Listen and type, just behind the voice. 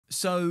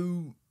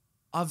So,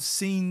 I've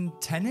seen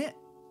Tenet?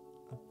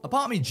 A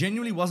part of me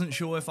genuinely wasn't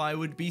sure if I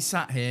would be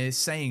sat here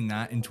saying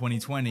that in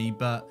 2020,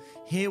 but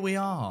here we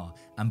are,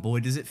 and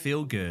boy does it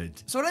feel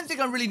good. So I don't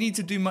think I really need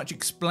to do much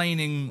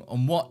explaining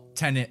on what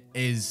Tenet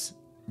is,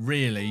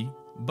 really,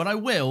 but I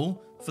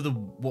will for the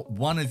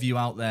one of you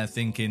out there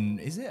thinking,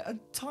 is it a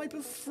type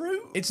of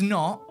fruit? It's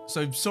not,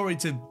 so sorry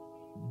to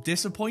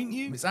disappoint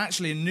you. It's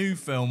actually a new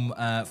film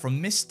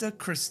from Mr.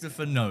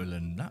 Christopher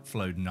Nolan. That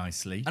flowed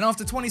nicely. And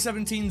after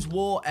 2017's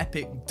war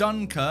epic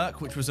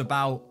Dunkirk, which was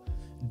about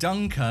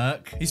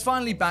Dunkirk, he's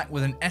finally back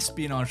with an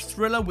espionage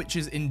thriller which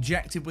is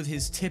injected with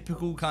his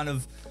typical kind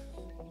of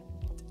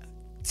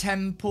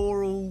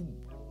temporal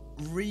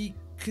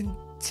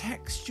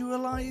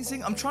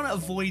recontextualizing. I'm trying to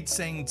avoid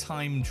saying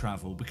time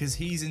travel because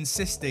he's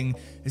insisting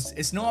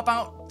it's not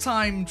about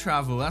time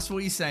travel. That's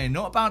what he's saying,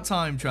 not about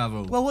time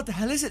travel. Well, what the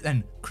hell is it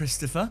then,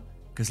 Christopher?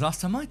 Because last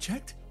time I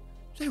checked,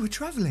 they were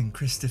traveling,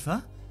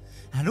 Christopher.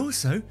 And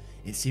also,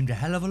 it seemed a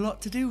hell of a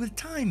lot to do with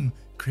time,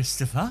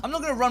 Christopher. I'm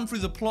not going to run through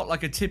the plot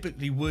like I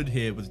typically would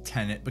here with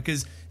Tenet,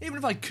 because even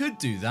if I could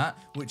do that,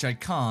 which I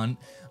can't,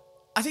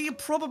 I think you'd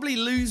probably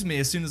lose me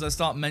as soon as I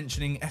start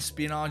mentioning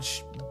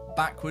espionage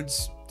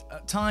backwards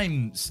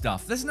time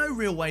stuff. There's no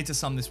real way to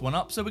sum this one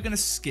up, so we're going to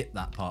skip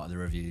that part of the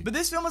review. But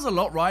this film has a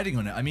lot riding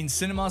on it. I mean,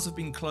 cinemas have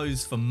been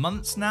closed for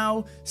months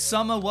now.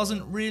 Summer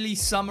wasn't really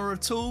summer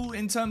at all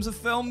in terms of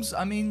films.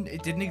 I mean,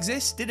 it didn't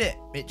exist, did it?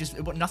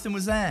 Nothing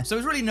was there. So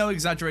it's really no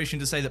exaggeration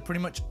to say that pretty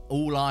much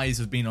all eyes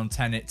have been on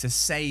Tenet to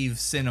save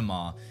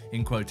cinema,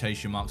 in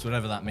quotation marks,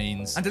 whatever that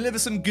means, and deliver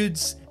some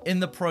goods in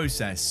the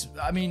process.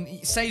 I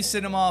mean, save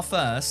cinema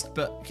first,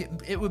 but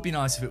it would be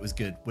nice if it was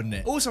good, wouldn't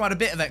it? Also had a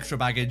bit of extra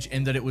baggage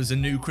in that it was a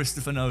new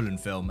Christopher Nolan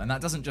film, and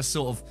that doesn't just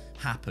sort of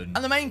happen.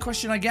 And the main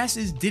question, I guess,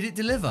 is did it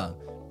deliver?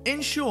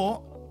 In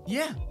short,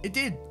 yeah, it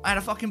did. I had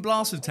a fucking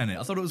blast with Tenet.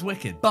 I thought it was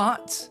wicked.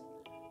 But,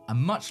 and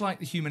much like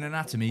The Human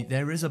Anatomy,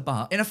 there is a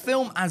but. In a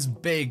film as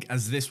big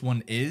as this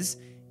one is,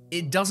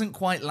 it doesn't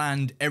quite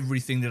land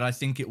everything that I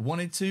think it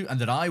wanted to and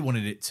that I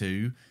wanted it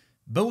to.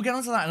 But we'll get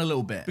onto that in a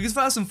little bit. Because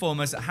first and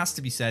foremost, it has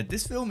to be said,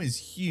 this film is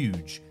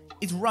huge.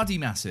 It's ruddy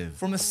massive.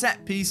 From the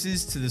set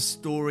pieces to the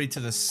story to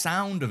the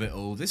sound of it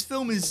all, this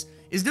film is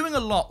doing a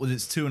lot with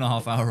its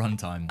 2.5-hour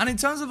runtime. And in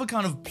terms of a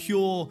kind of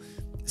pure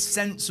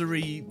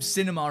sensory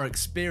cinema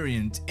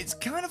experience, it's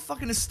kind of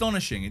fucking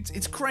astonishing.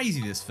 It's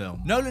crazy, this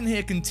film. Nolan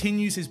here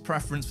continues his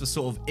preference for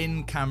sort of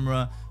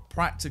in-camera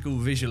practical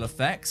visual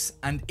effects,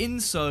 and in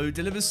so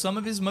delivers some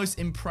of his most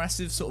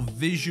impressive sort of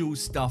visual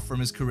stuff from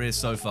his career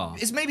so far.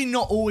 It's maybe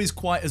not always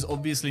quite as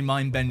obviously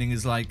mind-bending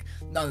as like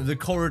the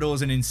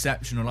corridors in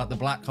Inception or like the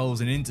black holes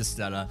in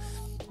Interstellar,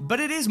 but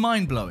it is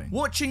mind-blowing.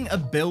 Watching a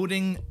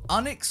building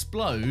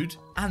unexplode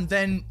and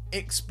then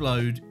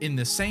explode in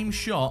the same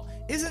shot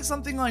isn't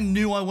something I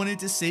knew I wanted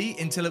to see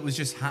until it was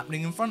just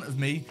happening in front of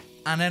me,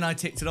 and then I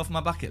ticked it off my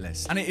bucket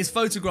list. And it is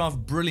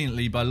photographed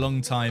brilliantly by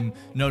longtime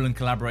Nolan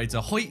collaborator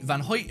Hoyt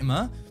van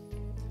Hoytema.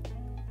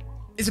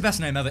 It's the best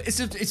name ever.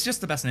 It's just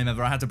the best name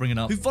ever. I had to bring it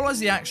up. Who follows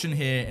the action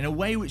here in a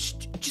way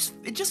which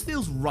just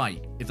feels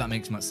right, if that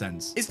makes much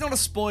sense. It's not a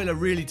spoiler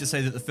really to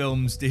say that the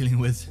film's dealing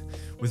with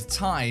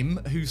time.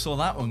 Who saw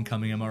that one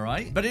coming, am I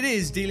right? But it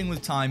is dealing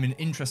with time in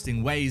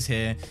interesting ways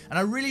here, and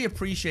I really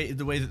appreciated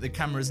the way that the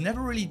camera is never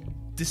really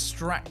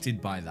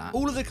distracted by that.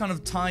 All of the kind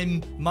of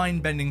time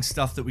mind-bending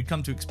stuff that we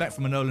come to expect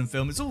from a Nolan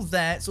film, it's all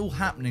there, it's all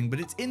happening,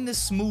 but it's in the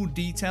small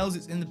details,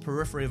 it's in the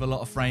periphery of a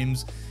lot of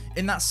frames,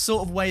 in that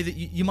sort of way that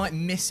you might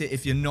miss it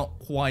if you're not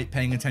quite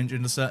paying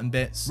attention to certain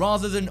bits,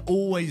 rather than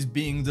always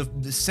being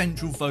the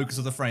central focus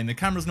of the frame. The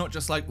camera's not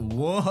just like,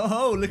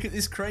 whoa, look at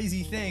this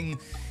crazy thing.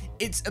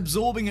 It's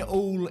absorbing it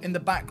all in the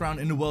background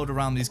in the world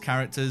around these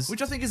characters,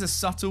 which I think is a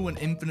subtle and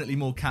infinitely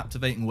more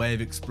captivating way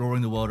of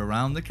exploring the world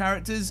around the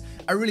characters.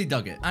 I really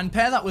dug it. And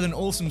pair that with an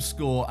awesome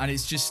score, and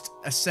it's just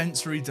a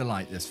sensory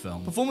delight, this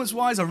film.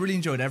 Performance-wise, I really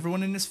enjoyed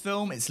everyone in this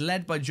film. It's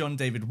led by John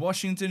David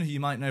Washington, who you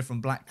might know from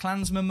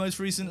BlacKkKlansman most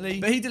recently,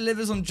 but he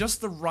delivers on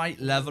just the right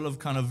level of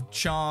kind of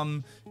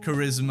charm,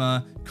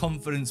 charisma,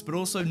 confidence, but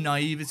also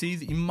naivety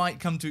that you might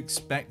come to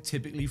expect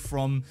typically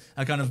from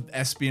a kind of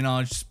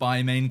espionage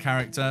spy main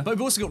character. But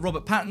we've also got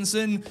Robert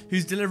Pattinson,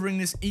 who's delivering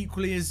this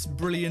equally as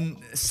brilliant,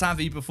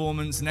 savvy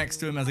performance next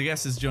to him, as I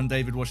guess is John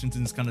David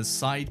Washington's kind of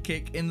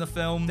sidekick in the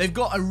film. They've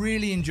got a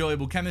really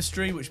enjoyable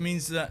chemistry, which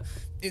means that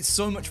it's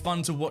so much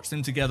fun to watch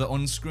them together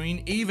on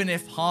screen, even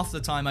if half the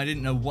time I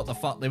didn't know what the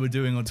fuck they were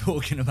doing or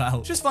talking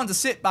about. Just fun to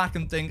sit back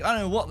and think, I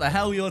don't know what the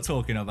hell you're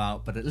talking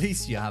about, but at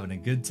least you're having a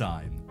good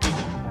time.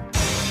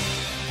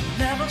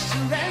 Never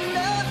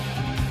surrender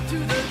to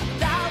the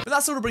doubt. But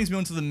that sort of brings me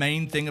on to the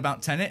main thing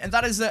about Tenet, and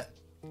that is that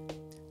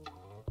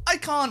I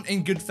can't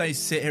in good faith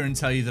sit here and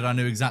tell you that I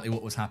knew exactly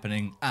what was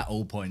happening at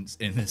all points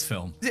in this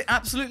film. It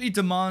absolutely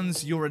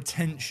demands your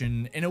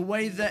attention in a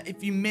way that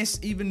if you miss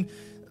even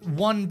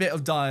one bit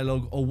of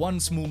dialogue or one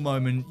small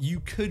moment, you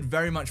could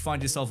very much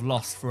find yourself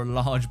lost for a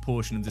large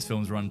portion of this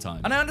film's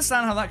runtime. And I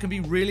understand how that can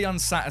be really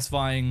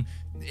unsatisfying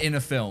in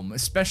a film,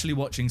 especially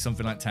watching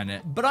something like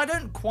Tenet, but I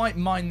don't quite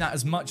mind that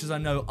as much as I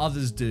know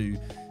others do,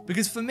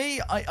 Because for me,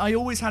 I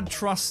always had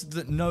trust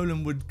that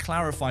Nolan would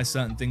clarify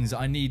certain things that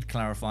I need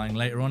clarifying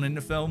later on in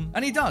the film,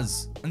 and he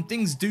does, and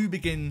things do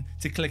begin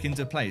to click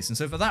into place. And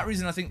so for that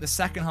reason, I think the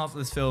second half of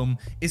this film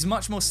is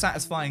much more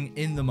satisfying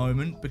in the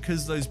moment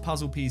because those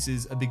puzzle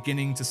pieces are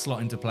beginning to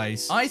slot into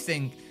place, I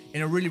think,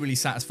 in a really, really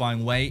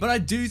satisfying way. But I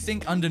do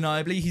think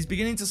undeniably he's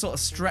beginning to sort of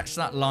stretch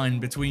that line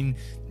between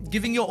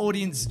giving your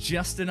audience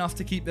just enough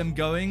to keep them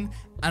going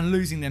and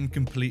losing them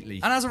completely.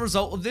 And as a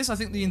result of this, I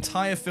think the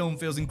entire film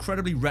feels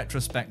incredibly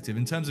retrospective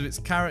in terms of its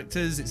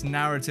characters, its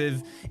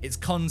narrative, its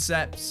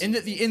concepts, in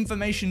that the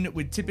information that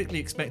we'd typically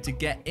expect to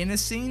get in a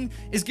scene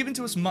is given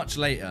to us much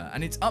later,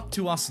 and it's up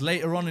to us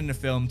later on in the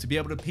film to be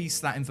able to piece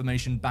that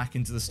information back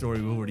into the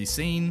story we've already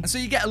seen. And so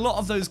you get a lot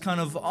of those kind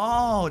of,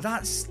 oh,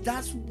 that's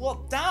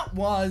what that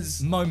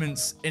was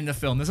moments in the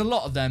film. There's a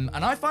lot of them,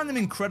 and I find them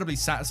incredibly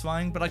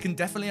satisfying, but I can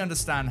definitely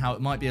understand how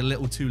it might be a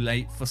little too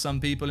late for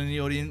some people in the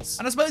audience.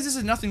 And I suppose this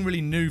is nothing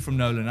really new from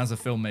Nolan as a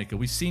filmmaker.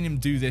 We've seen him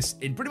do this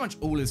in pretty much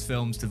all his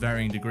films to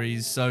varying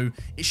degrees, so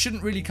it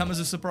shouldn't really come as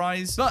a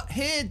surprise. But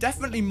here,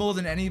 definitely more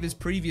than any of his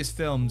previous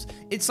films,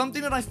 it's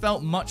something that I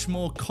felt much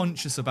more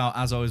conscious about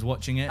as I was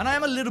watching it, and I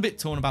am a little bit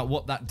torn about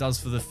what that does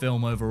for the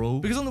film overall.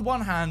 Because on the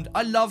one hand,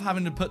 I love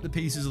having to put the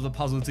pieces of the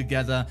puzzle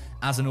together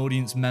as an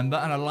audience member,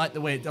 and I like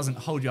the way it doesn't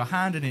hold your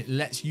hand and it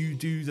lets you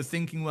do the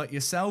thinking work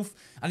yourself.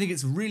 I think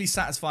it's really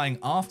satisfying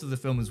after the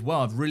film as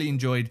well. I've really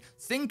enjoyed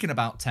thinking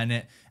about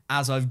Tenet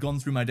as I've gone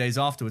through my days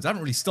afterwards. I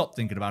haven't really stopped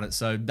thinking about it,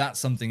 so that's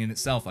something in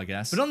itself, I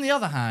guess. But on the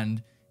other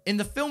hand, in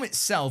the film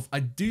itself, I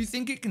do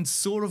think it can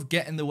sort of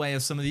get in the way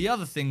of some of the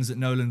other things that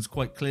Nolan's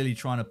quite clearly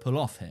trying to pull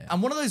off here.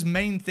 And one of those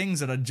main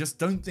things that I just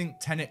don't think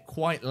Tenet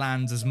quite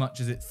lands as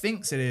much as it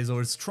thinks it is or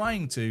is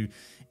trying to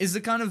is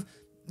the kind of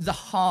the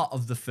heart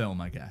of the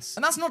film, I guess.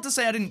 And that's not to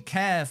say I didn't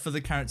care for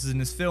the characters in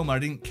this film, or I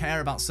didn't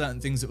care about certain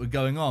things that were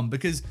going on,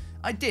 because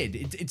I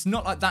did. It's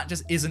not like that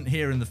just isn't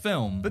here in the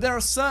film. But there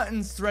are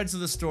certain threads of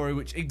the story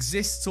which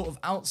exist sort of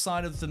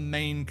outside of the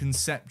main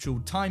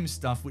conceptual time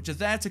stuff, which are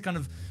there to kind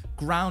of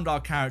ground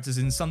our characters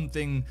in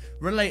something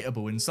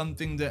relatable, in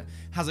something that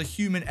has a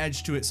human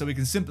edge to it so we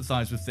can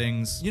sympathize with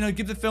things. You know,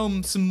 give the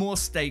film some more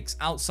stakes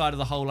outside of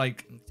the whole,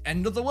 like,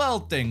 end of the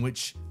world thing,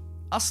 which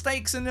are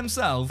stakes in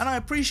themselves. And I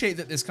appreciate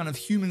that this kind of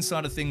human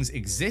side of things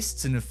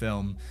exists in a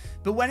film,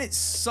 but when it's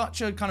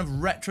such a kind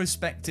of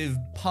retrospective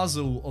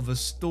puzzle of a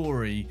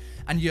story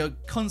and you're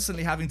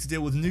constantly having to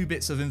deal with new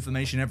bits of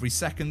information every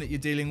second that you're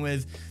dealing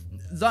with,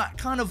 that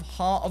kind of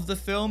heart of the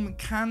film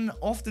can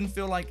often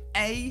feel like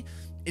A,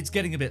 it's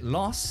getting a bit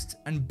lost,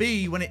 and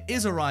B, when it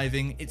is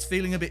arriving, it's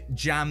feeling a bit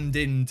jammed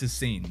into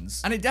scenes.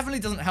 And it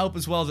definitely doesn't help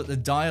as well that the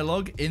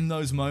dialogue in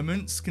those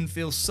moments can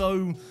feel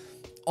so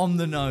on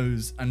the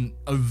nose and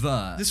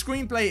overt. The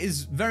screenplay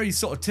is very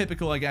sort of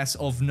typical, I guess,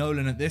 of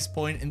Nolan at this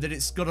point, in that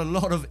it's got a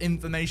lot of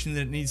information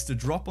that it needs to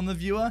drop on the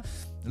viewer,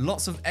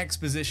 lots of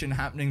exposition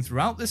happening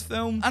throughout this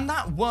film, and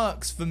that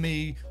works for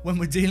me when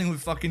we're dealing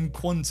with fucking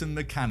quantum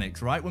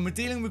mechanics, right? When we're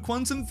dealing with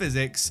quantum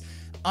physics,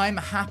 I'm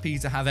happy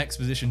to have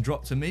exposition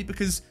dropped to me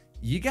because,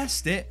 you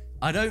guessed it,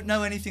 I don't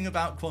know anything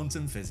about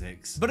quantum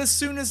physics. But as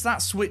soon as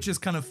that switch is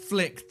kind of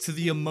flicked to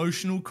the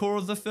emotional core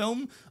of the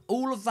film,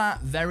 all of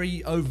that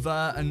very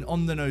overt and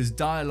on-the-nose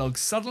dialogue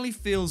suddenly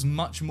feels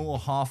much more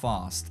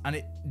half-assed, and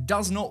it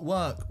does not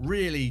work,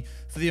 really,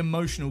 for the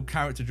emotional,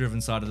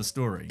 character-driven side of the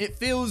story. It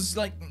feels,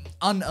 like,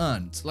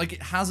 unearned, like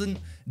it hasn't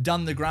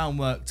done the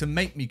groundwork to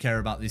make me care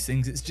about these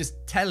things, it's just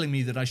telling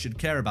me that I should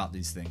care about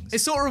these things. It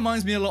sort of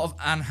reminds me a lot of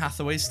Anne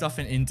Hathaway stuff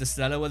in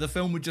Interstellar, where the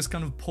film would just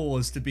kind of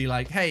pause to be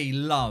like, hey,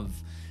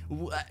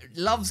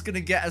 love's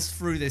gonna get us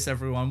through this,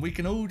 everyone. We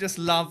can all just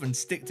love and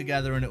stick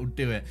together and it'll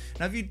do it.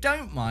 Now, if you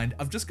don't mind,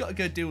 I've just got to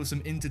go deal with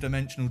some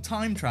interdimensional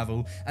time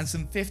travel and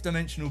some fifth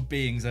dimensional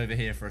beings over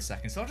here for a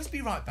second, so I'll just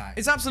be right back.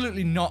 It's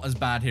absolutely not as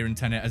bad here in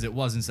Tenet as it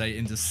was in, say,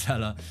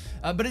 Interstellar,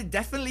 but it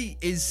definitely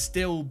is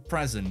still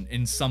present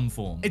in some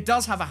form. It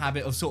does have a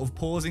habit of sort of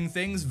pausing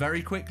things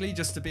very quickly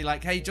just to be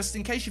like, hey, just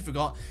in case you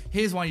forgot,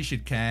 here's why you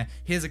should care.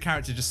 Here's a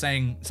character just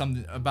saying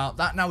something about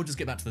that. Now we'll just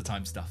get back to the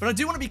time stuff. But I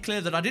do want to be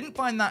clear that I didn't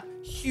find that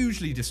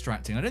hugely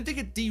distracting. I don't think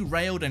it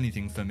derailed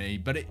anything for me,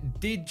 but it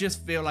did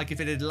just feel like if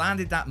it had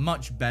landed that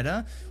much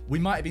better, we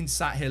might have been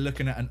sat here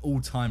looking at an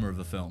all-timer of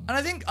a film. And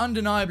I think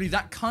undeniably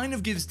that kind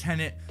of gives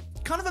Tenet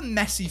kind of a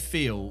messy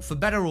feel, for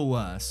better or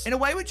worse, in a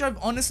way which I've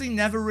honestly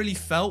never really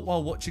felt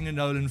while watching a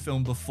Nolan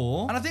film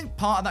before. And I think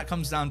part of that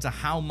comes down to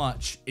how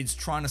much it's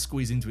trying to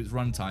squeeze into its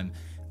runtime.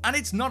 And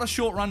it's not a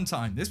short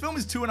runtime. This film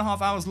is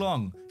 2.5 hours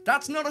long.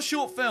 That's not a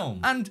short film.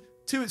 And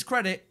to its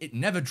credit, it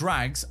never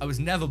drags. I was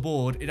never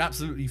bored. It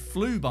absolutely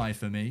flew by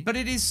for me. But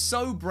it is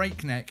so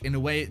breakneck in a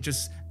way it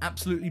just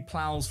absolutely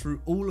plows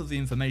through all of the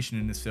information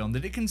in this film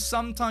that it can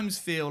sometimes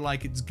feel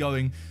like it's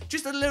going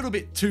just a little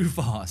bit too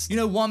fast. You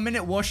know, 1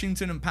 minute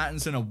Washington and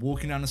Pattinson are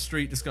walking down the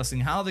street discussing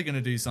how they're going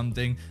to do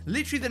something,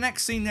 literally the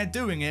next scene they're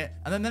doing it,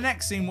 and then the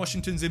next scene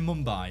Washington's in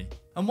Mumbai.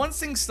 And once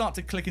things start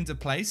to click into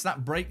place,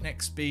 that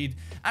breakneck speed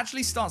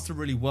actually starts to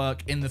really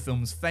work in the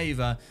film's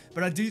favor.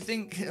 But I do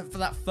think for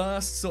that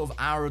first sort of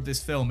hour of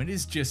this film, it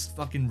is just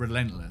fucking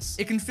relentless.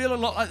 It can feel a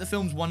lot like the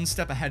film's one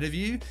step ahead of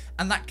you,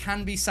 and that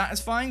can be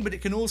satisfying, but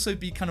it can also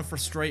be kind of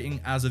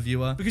frustrating as a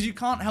viewer, because you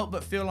can't help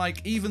but feel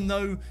like even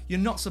though you're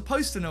not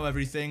supposed to know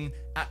everything,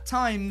 at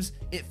times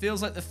it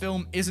feels like the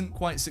film isn't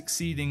quite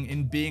succeeding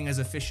in being as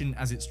efficient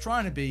as it's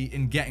trying to be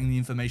in getting the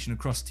information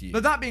across to you.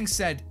 But that being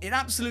said, it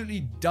absolutely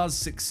does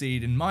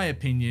succeed, in my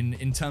opinion,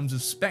 in terms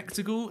of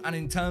spectacle and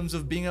in terms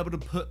of being able to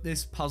put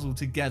this puzzle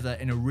together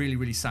in a really,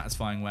 really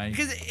satisfying way.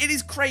 Because it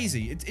is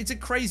crazy. It's a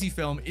crazy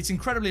film. It's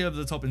incredibly over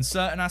the top in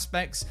certain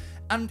aspects.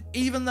 And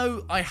even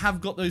though I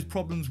have got those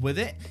problems with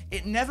it,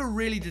 it never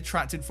really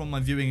detracted from my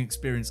viewing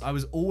experience. I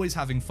was always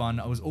having fun.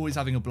 I was always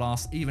having a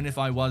blast, even if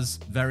I was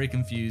very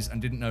confused and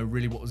didn't know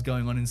really what was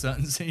going on in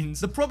certain scenes.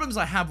 The problems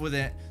I have with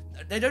it,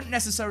 they don't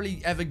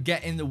necessarily ever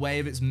get in the way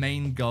of its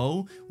main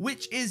goal,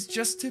 which is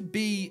just to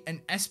be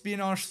an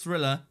espionage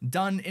thriller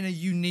done in a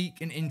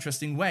unique and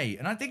interesting way.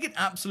 And I think it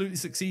absolutely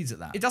succeeds at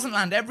that. It doesn't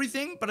land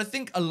everything, but I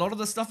think a lot of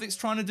the stuff it's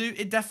trying to do,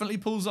 it definitely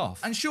pulls off.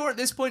 And sure, at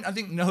this point, I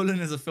think Nolan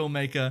as a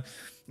filmmaker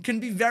can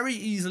be very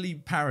easily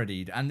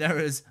parodied, and there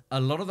is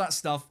a lot of that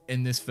stuff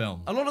in this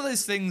film. A lot of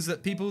those things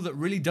that people that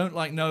really don't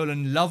like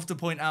Nolan love to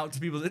point out to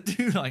people that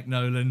do like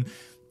Nolan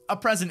are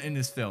present in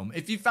this film.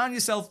 If you found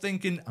yourself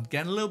thinking, I'm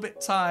getting a little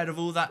bit tired of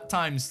all that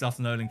time stuff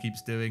Nolan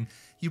keeps doing,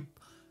 you're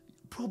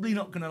probably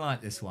not gonna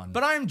like this one.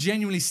 But I am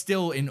genuinely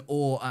still in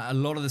awe at a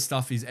lot of the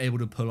stuff he's able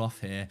to pull off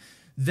here.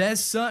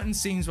 There's certain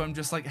scenes where I'm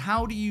just like,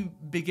 how do you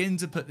begin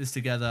to put this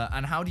together,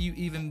 and how do you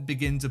even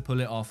begin to pull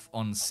it off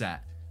on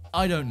set?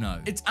 I don't know.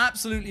 It's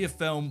absolutely a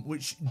film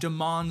which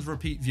demands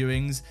repeat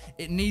viewings.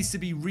 It needs to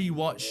be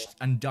rewatched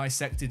and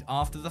dissected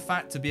after the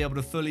fact to be able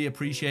to fully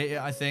appreciate it,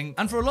 I think.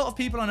 And for a lot of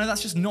people, I know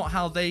that's just not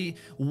how they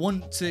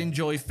want to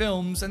enjoy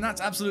films, and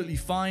that's absolutely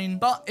fine.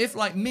 But if,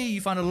 like me,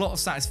 you find a lot of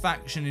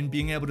satisfaction in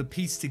being able to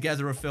piece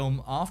together a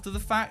film after the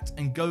fact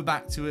and go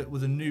back to it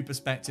with a new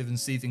perspective and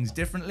see things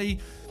differently,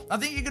 I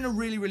think you're gonna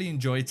really, really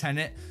enjoy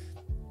Tenet.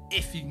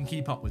 If you can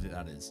keep up with it,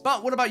 that is.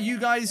 But what about you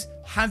guys?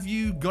 Have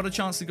you got a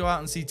chance to go out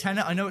and see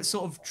Tenet? I know it's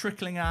sort of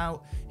trickling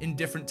out in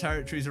different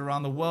territories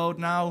around the world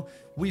now.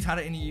 We've had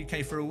it in the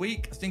UK for a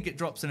week. I think it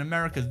drops in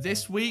America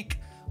this week.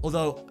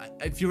 Although,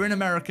 if you're in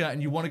America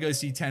and you want to go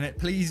see Tenet,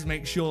 please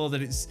make sure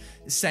that it's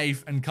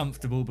safe and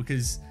comfortable,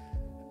 because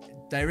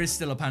there is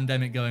still a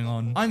pandemic going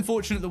on. I'm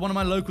fortunate that one of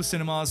my local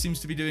cinemas seems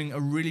to be doing a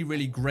really,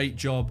 really great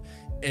job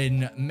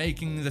in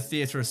making the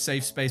theater a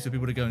safe space for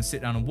people to go and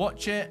sit down and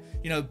watch it.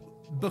 You know,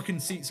 booking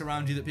seats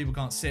around you that people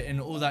can't sit in,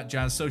 all that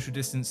jazz, social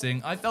distancing.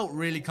 I felt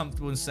really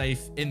comfortable and safe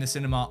in the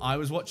cinema I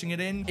was watching it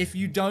in. If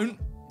you don't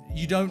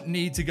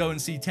need to go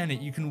and see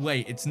Tenet. You can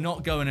wait. It's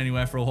not going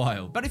anywhere for a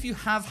while. But if you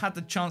have had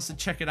the chance to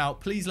check it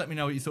out, please let me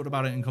know what you thought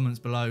about it in comments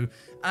below.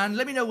 And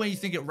let me know where you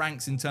think it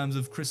ranks in terms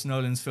of Chris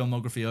Nolan's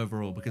filmography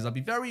overall, because I'd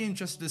be very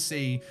interested to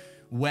see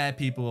where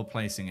people are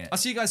placing it. I'll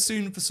see you guys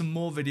soon for some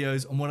more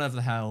videos on whatever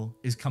the hell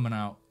is coming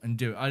out and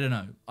do it. I don't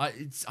know.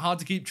 It's hard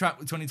to keep track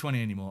with 2020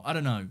 anymore. I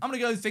don't know. I'm gonna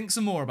go think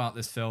some more about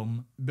this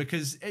film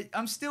because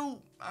I'm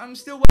still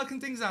working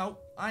things out.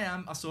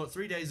 I saw it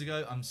 3 days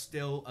ago. I'm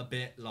still a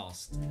bit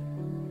lost.